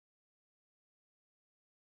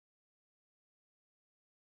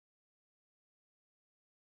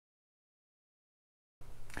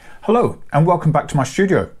Hello and welcome back to my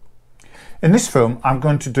studio. In this film I'm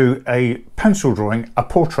going to do a pencil drawing, a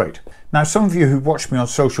portrait. Now some of you who watched me on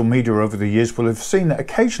social media over the years will have seen that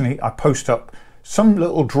occasionally I post up some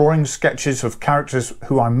little drawing sketches of characters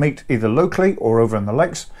who I meet either locally or over in the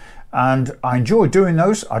lakes, and I enjoy doing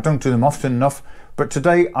those. I don't do them often enough, but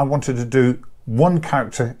today I wanted to do one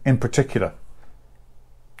character in particular.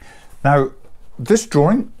 Now this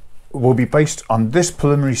drawing will be based on this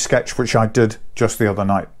preliminary sketch which I did just the other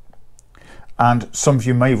night. And some of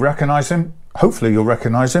you may recognize him, hopefully you'll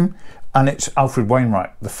recognize him, and it's Alfred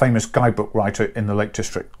Wainwright, the famous guidebook writer in the Lake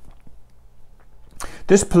District.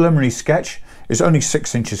 This preliminary sketch is only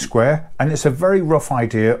 6 inches square, and it's a very rough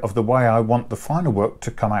idea of the way I want the final work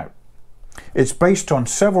to come out. It's based on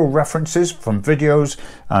several references from videos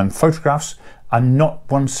and photographs, and not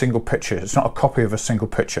one single picture. It's not a copy of a single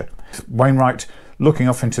picture. Wainwright looking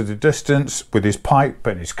off into the distance with his pipe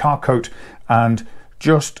and his car coat, and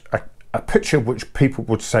just a picture which people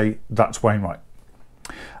would say that's Wainwright.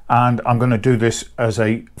 And I'm going to do this as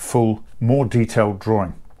a full, more detailed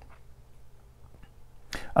drawing.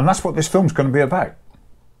 And that's what this film's going to be about.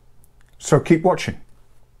 So keep watching.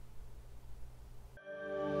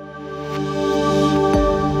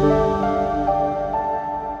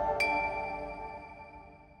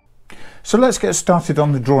 So let's get started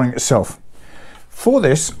on the drawing itself. For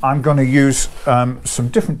this I'm going to use some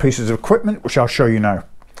different pieces of equipment which I'll show you now.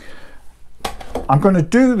 I'm going to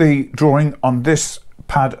do the drawing on this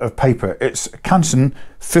pad of paper. It's Canson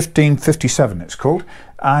 1557 it's called,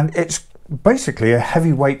 and it's basically a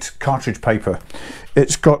heavyweight cartridge paper.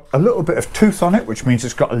 It's got a little bit of tooth on it, which means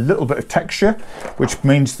it's got a little bit of texture, which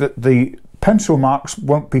means that the pencil marks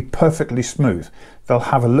won't be perfectly smooth. They'll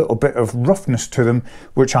have a little bit of roughness to them,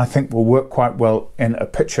 which I think will work quite well in a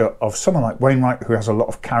picture of someone like Wainwright, who has a lot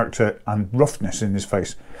of character and roughness in his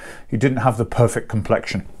face. He didn't have the perfect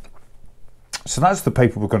complexion. So that's the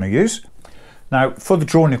paper we're going to use. Now for the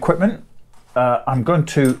drawing equipment, I'm going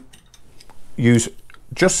to use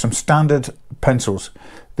just some standard pencils.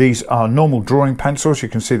 These are normal drawing pencils. You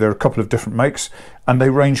can see there are a couple of different makes, and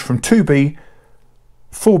they range from 2B,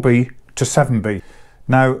 4B to 7B.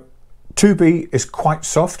 Now 2B is quite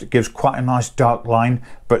soft, it gives quite a nice dark line,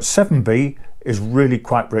 but 7B is really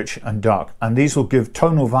quite rich and dark, and these will give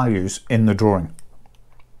tonal values in the drawing.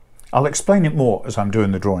 I'll explain it more as I'm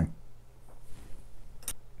doing the drawing.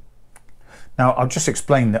 Now I'll just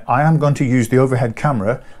explain that I am going to use the overhead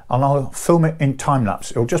camera and I'll film it in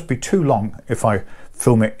time-lapse. It'll just be too long if I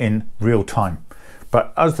film it in real time.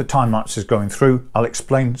 But as the time-lapse is going through, I'll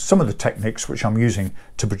explain some of the techniques which I'm using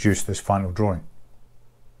to produce this final drawing.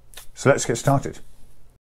 So let's get started.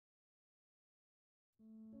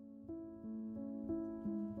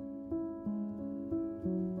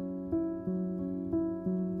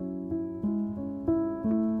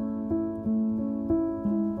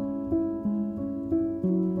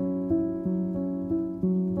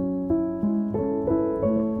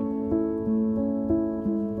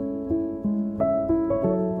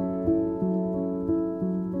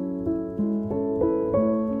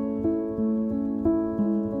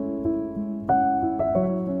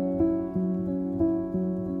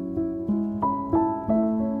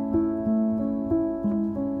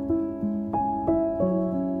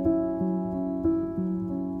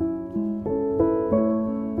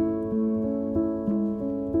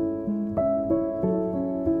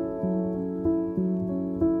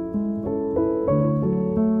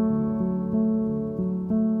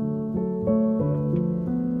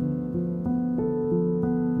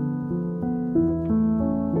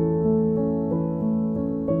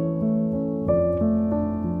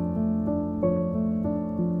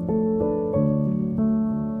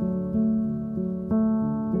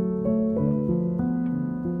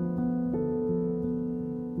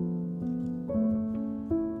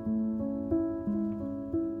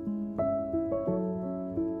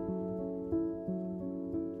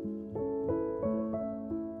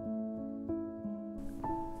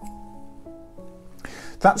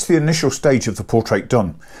 That's the initial stage of the portrait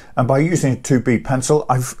done, and by using a 2B pencil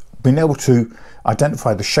I've been able to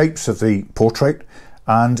identify the shapes of the portrait,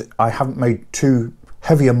 and I haven't made too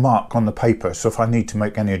heavy a mark on the paper, so if I need to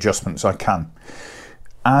make any adjustments I can.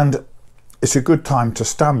 And it's a good time to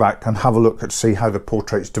stand back and have a look at see how the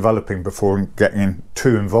portrait's developing before getting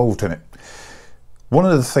too involved in it. One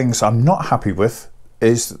of the things I'm not happy with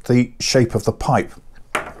is the shape of the pipe.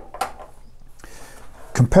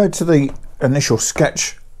 Compared to the initial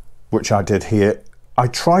sketch which I did here, I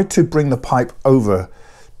tried to bring the pipe over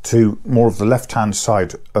to more of the left hand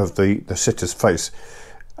side of the sitter's face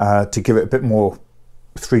to give it a bit more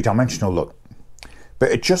three-dimensional look, but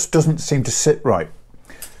it just doesn't seem to sit right.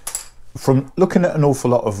 from looking at an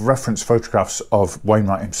awful lot of reference photographs of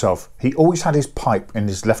Wainwright himself, he always had his pipe in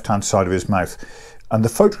his left-hand side of his mouth. And the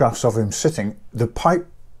photographs of him sitting, the pipe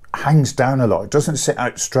hangs down a lot. It doesn't sit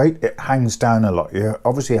out straight, it hangs down a lot. You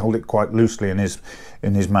obviously hold it quite loosely in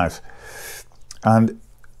his mouth. And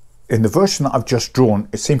in the version that I've just drawn,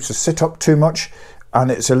 it seems to sit up too much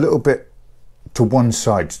and it's a little bit to one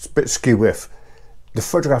side. It's a bit skew-whiff. The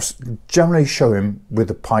photographs generally show him with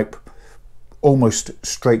the pipe almost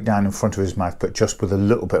straight down in front of his mouth, but just with a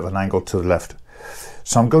little bit of an angle to the left.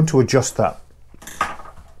 So I'm going to adjust that.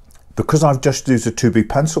 Because I've just used a 2B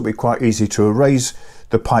pencil, it'll be quite easy to erase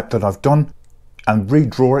the pipe that I've done and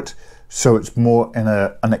redraw it so it's more in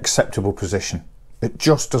an acceptable position. It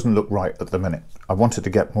just doesn't look right at the minute. I want it to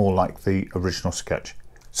get more like the original sketch.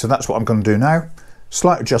 So that's what I'm going to do now.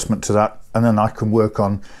 Slight adjustment to that, and then I can work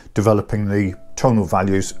on developing the tonal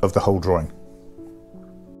values of the whole drawing.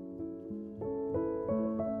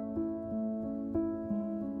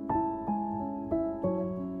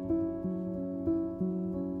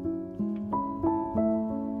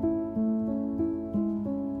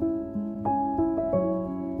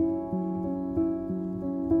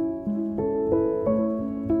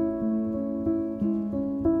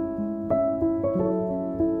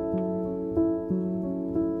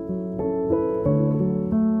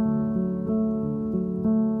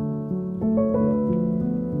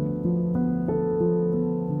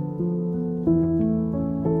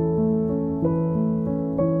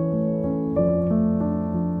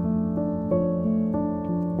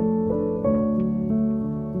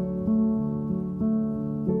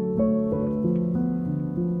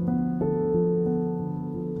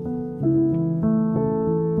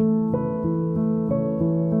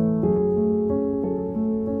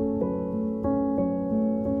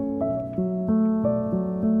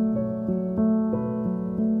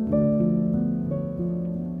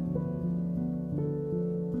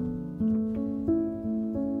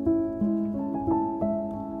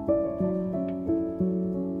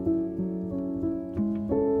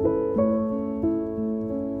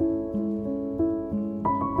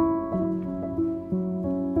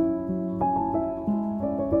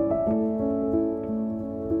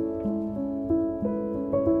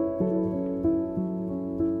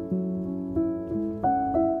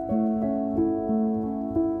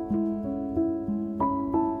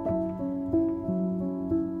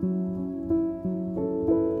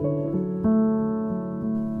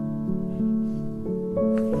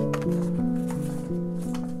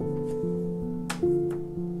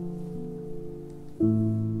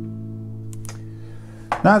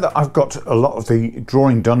 Now that I've got a lot of the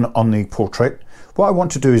drawing done on the portrait, what I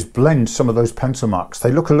want to do is blend some of those pencil marks.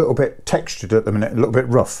 They look a little bit textured at the minute, a little bit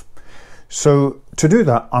rough. So to do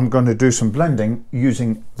that, I'm going to do some blending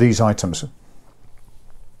using these items.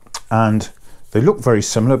 And they look very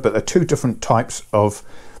similar, but they're two different types of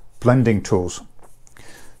blending tools.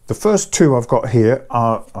 The first two I've got here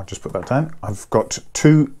are, I'll just put that down, I've got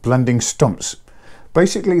two blending stumps.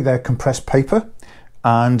 Basically they're compressed paper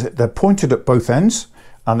and they're pointed at both ends,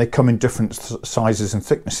 and they come in different sizes and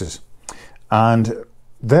thicknesses, and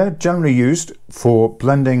they're generally used for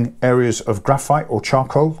blending areas of graphite or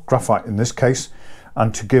charcoal, graphite in this case,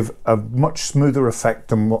 and to give a much smoother effect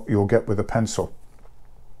than what you'll get with a pencil.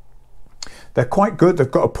 They're quite good.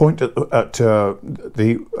 They've got a point at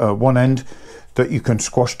the one end that you can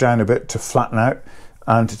squash down a bit to flatten out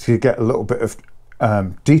and to get a little bit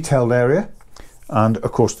of detailed area, and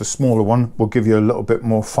of course the smaller one will give you a little bit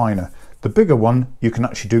more finer. The bigger one, you can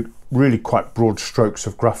actually do really quite broad strokes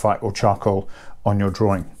of graphite or charcoal on your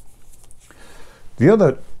drawing. The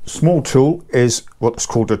other small tool is what's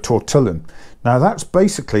called a tortillon. Now that's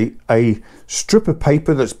basically a strip of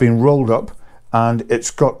paper that's been rolled up, and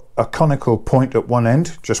it's got a conical point at one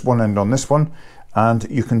end, just one end on this one, and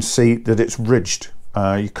you can see that it's ridged.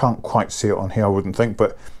 You can't quite see it on here, I wouldn't think,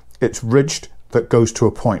 but it's ridged that goes to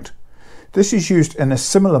a point. This is used in a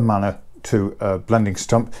similar manner to a blending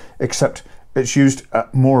stump, except it's used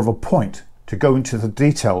at more of a point to go into the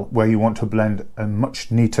detail where you want to blend a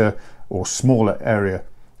much neater or smaller area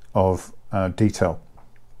of detail.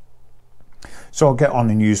 So I'll get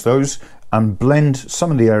on and use those and blend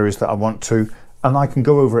some of the areas that I want to, and I can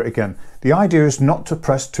go over it again. The idea is not to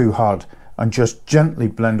press too hard and just gently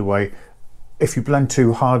blend away. If you blend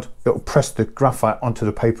too hard, it'll press the graphite onto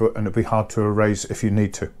the paper and it'll be hard to erase if you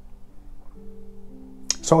need to.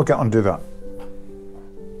 So I'll get on and do that.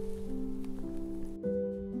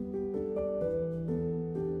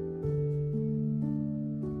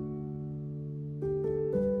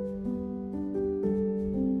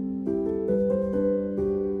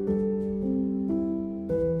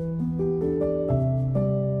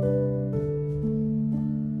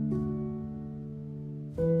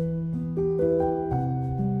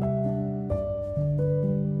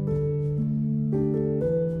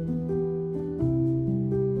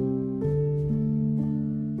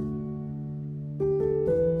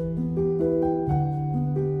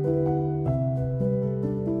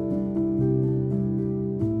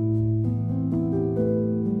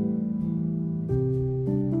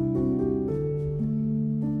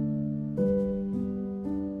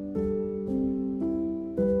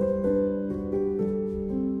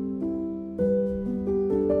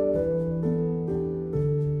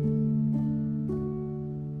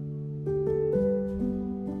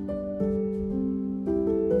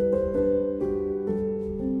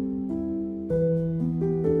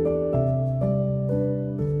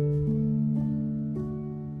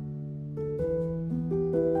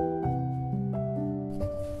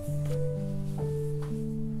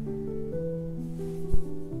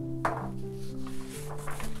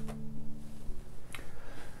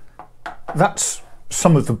 that's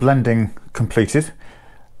some of the blending completed,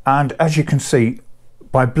 and as you can see,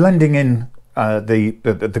 by blending in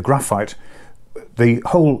the graphite, the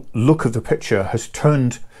whole look of the picture has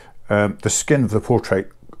turned the skin of the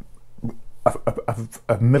portrait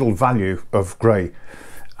a middle value of grey,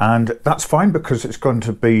 and that's fine because it's going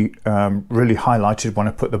to be really highlighted when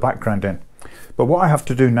I put the background in. But what I have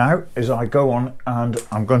to do now is I go on and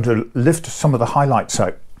I'm going to lift some of the highlights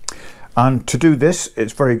out, and to do this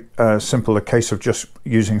it's very simple, a case of just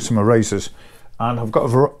using some erasers, and I've got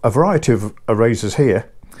a variety of erasers here.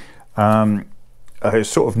 A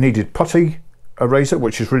sort of kneaded putty eraser,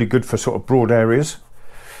 which is really good for sort of broad areas,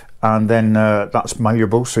 and then that's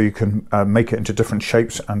malleable, so you can make it into different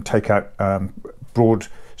shapes and take out broad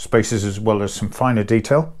spaces as well as some finer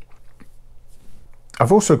detail.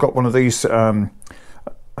 I've also got one of these, I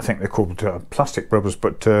think they're called plastic rubbers,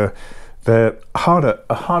 but they're a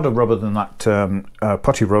harder rubber than that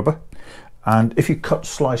putty rubber, and if you cut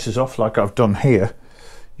slices off like I've done here,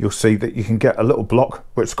 you'll see that you can get a little block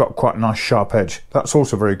which has got quite a nice sharp edge. That's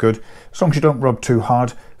also very good, as long as you don't rub too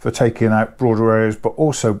hard, for taking out broader areas, but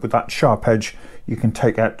also with that sharp edge you can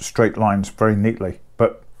take out straight lines very neatly,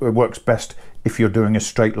 but it works best if you're doing a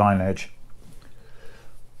straight line edge.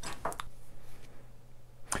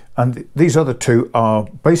 And these other two are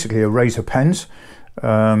basically eraser pens,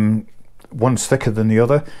 one's thicker than the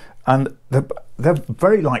other, and they're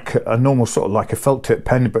very like a normal sort of like a felt tip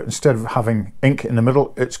pen, but instead of having ink in the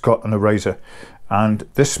middle, it's got an eraser. And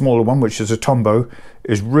this smaller one, which is a Tombow,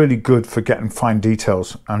 is really good for getting fine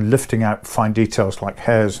details and lifting out fine details like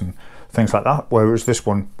hairs and things like that, whereas this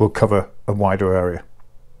one will cover a wider area.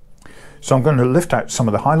 So I'm going to lift out some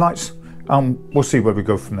of the highlights and we'll see where we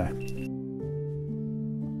go from there.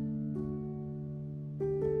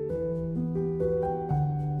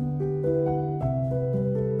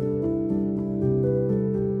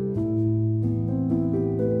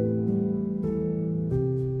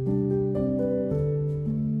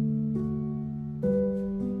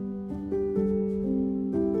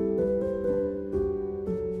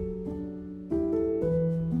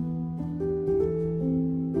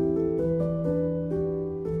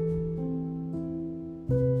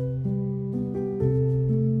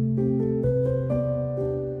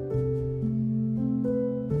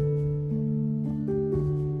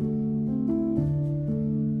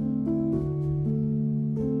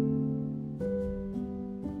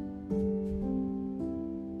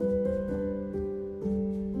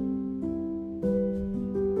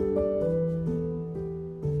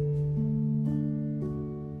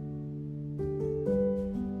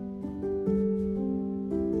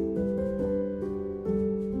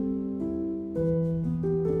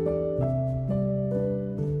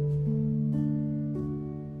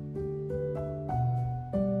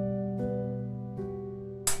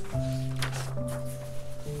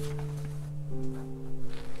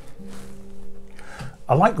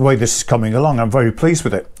 I like the way this is coming along. I'm very pleased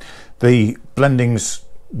with it. The blendings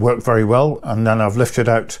work very well, and then I've lifted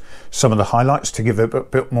out some of the highlights to give it a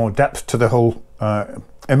bit more depth to the whole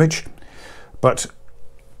image. But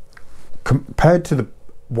compared to the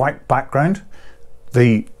white background,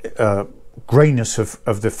 the greyness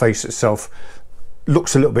of the face itself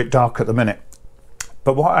looks a little bit dark at the minute.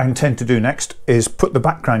 But what I intend to do next is put the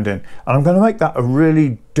background in, and I'm going to make that a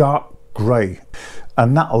really dark grey,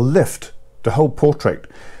 and that'll lift the whole portrait.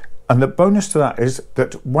 And the bonus to that is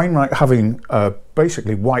that Wainwright having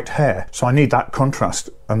basically white hair, so I need that contrast,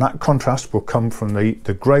 and that contrast will come from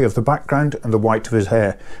the grey of the background and the white of his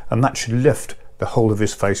hair, and that should lift the whole of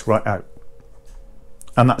his face right out.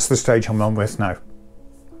 And that's the stage I'm on with now.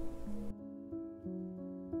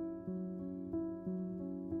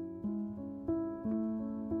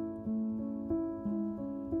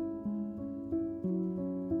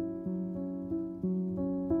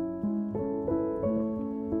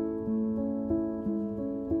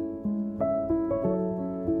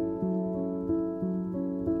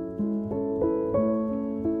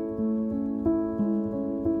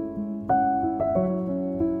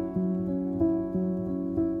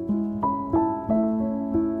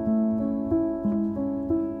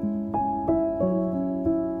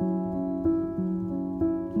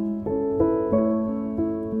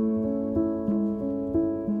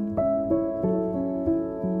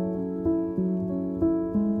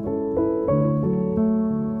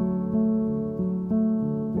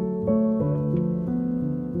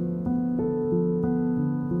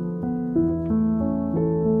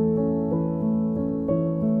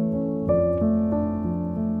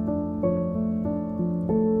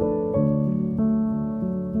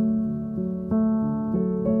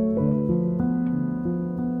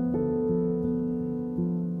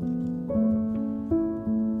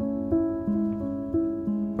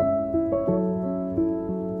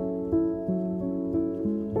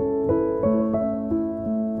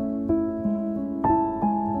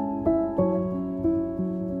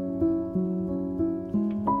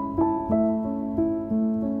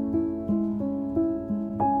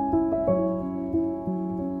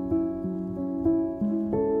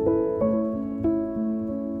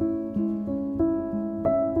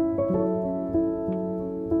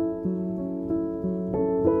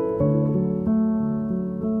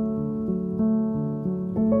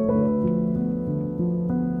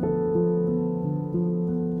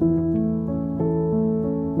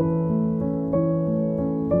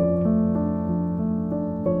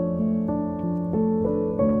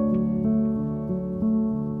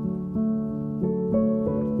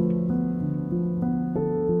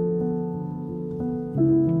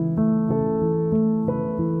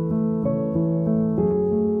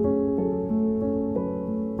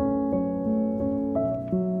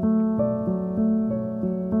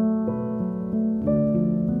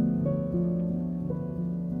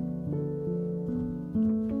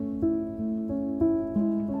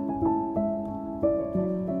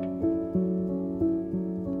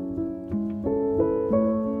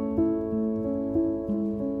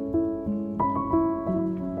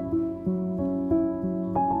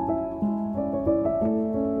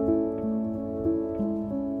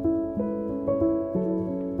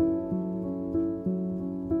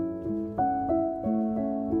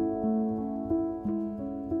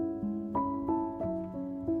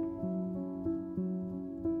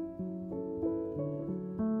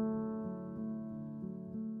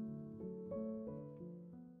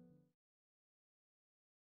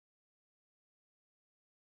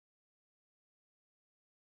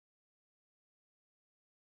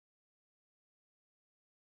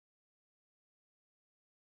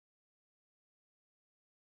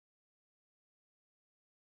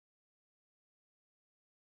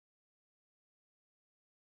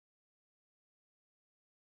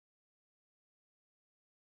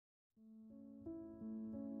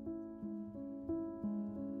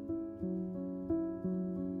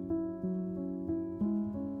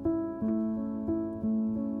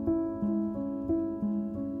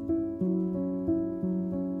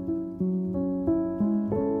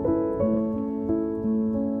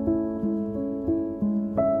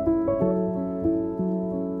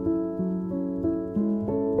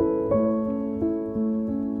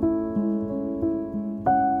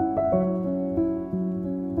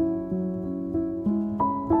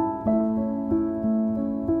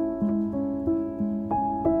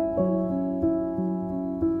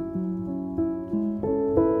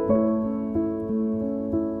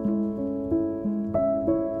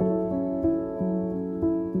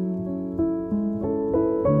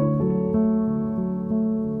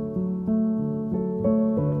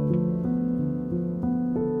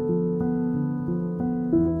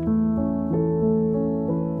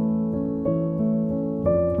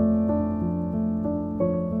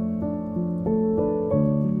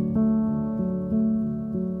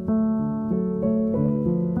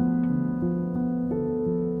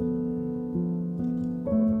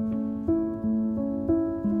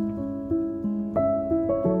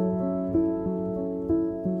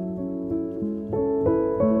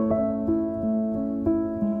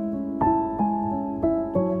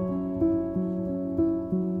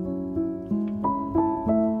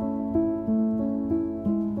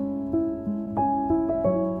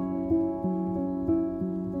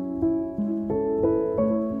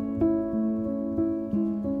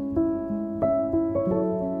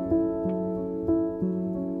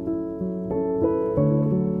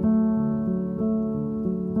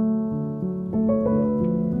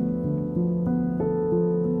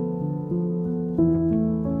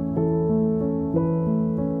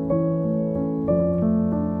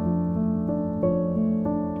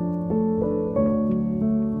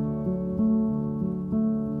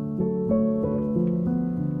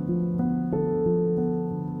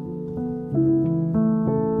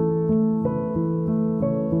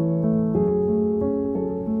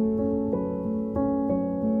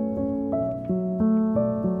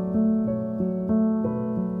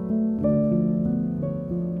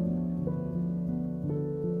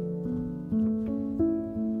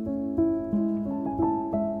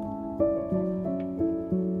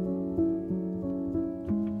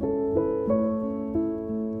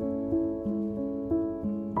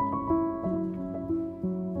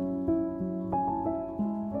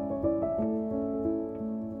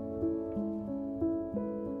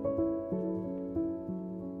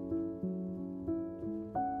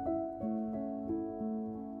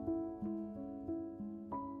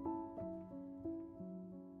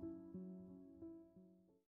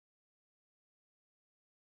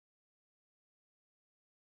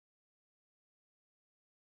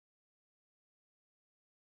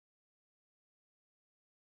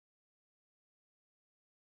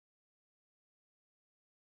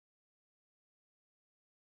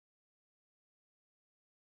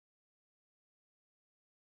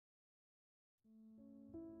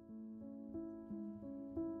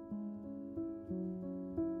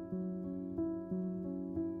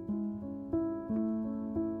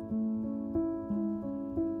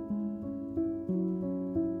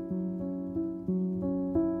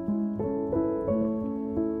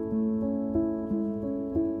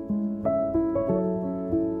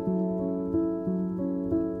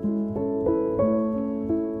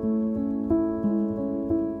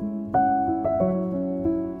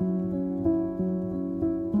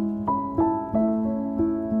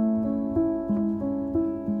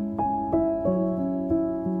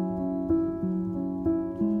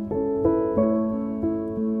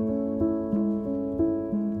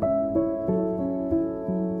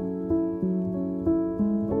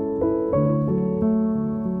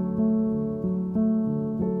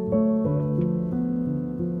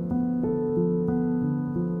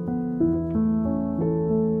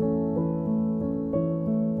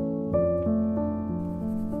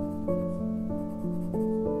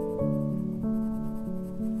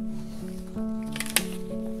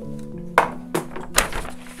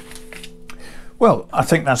 Well, I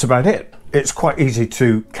think that's about it. It's quite easy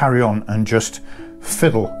to carry on and just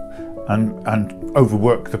fiddle and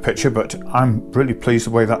overwork the picture, but I'm really pleased the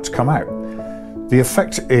way that's come out. The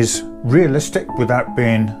effect is realistic without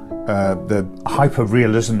being the hyper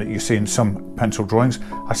realism that you see in some pencil drawings.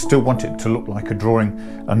 I still want it to look like a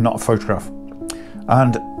drawing and not a photograph.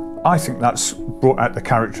 And I think that's brought out the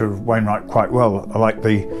character of Wainwright quite well. I like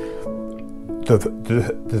the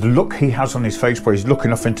look he has on his face, where he's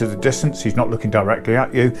looking off into the distance. He's not looking directly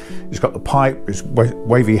at you. He's got the pipe, his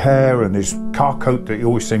wavy hair, and his car coat that he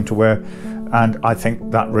always seemed to wear. And I think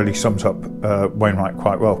that really sums up Wainwright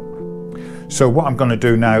quite well. So what I'm going to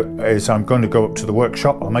do now is I'm going to go up to the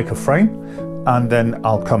workshop. I'll make a frame, and then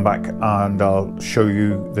I'll come back and I'll show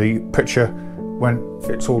you the picture when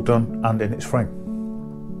it's all done and in its frame.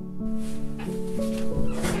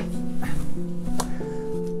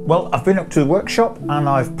 Well, I've been up to the workshop and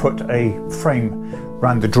I've put a frame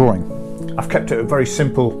around the drawing. I've kept it a very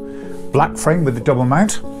simple black frame with a double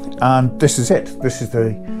mount, and this is it. This is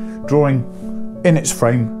the drawing in its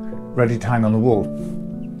frame, ready to hang on the wall.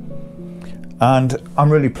 And I'm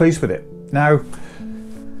really pleased with it. Now,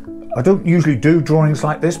 I don't usually do drawings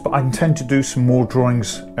like this, but I intend to do some more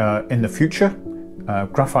drawings in the future,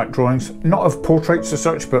 graphite drawings, not of portraits as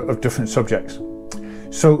such, but of different subjects.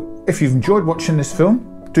 So if you've enjoyed watching this film,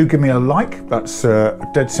 do give me a like. That's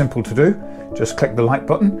dead simple to do. Just click the like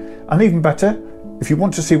button. And even better, if you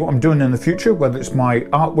want to see what I'm doing in the future, whether it's my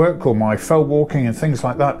artwork or my fell walking and things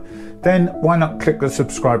like that, then why not click the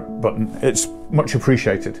subscribe button? It's much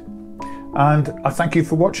appreciated. And I thank you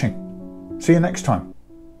for watching. See you next time.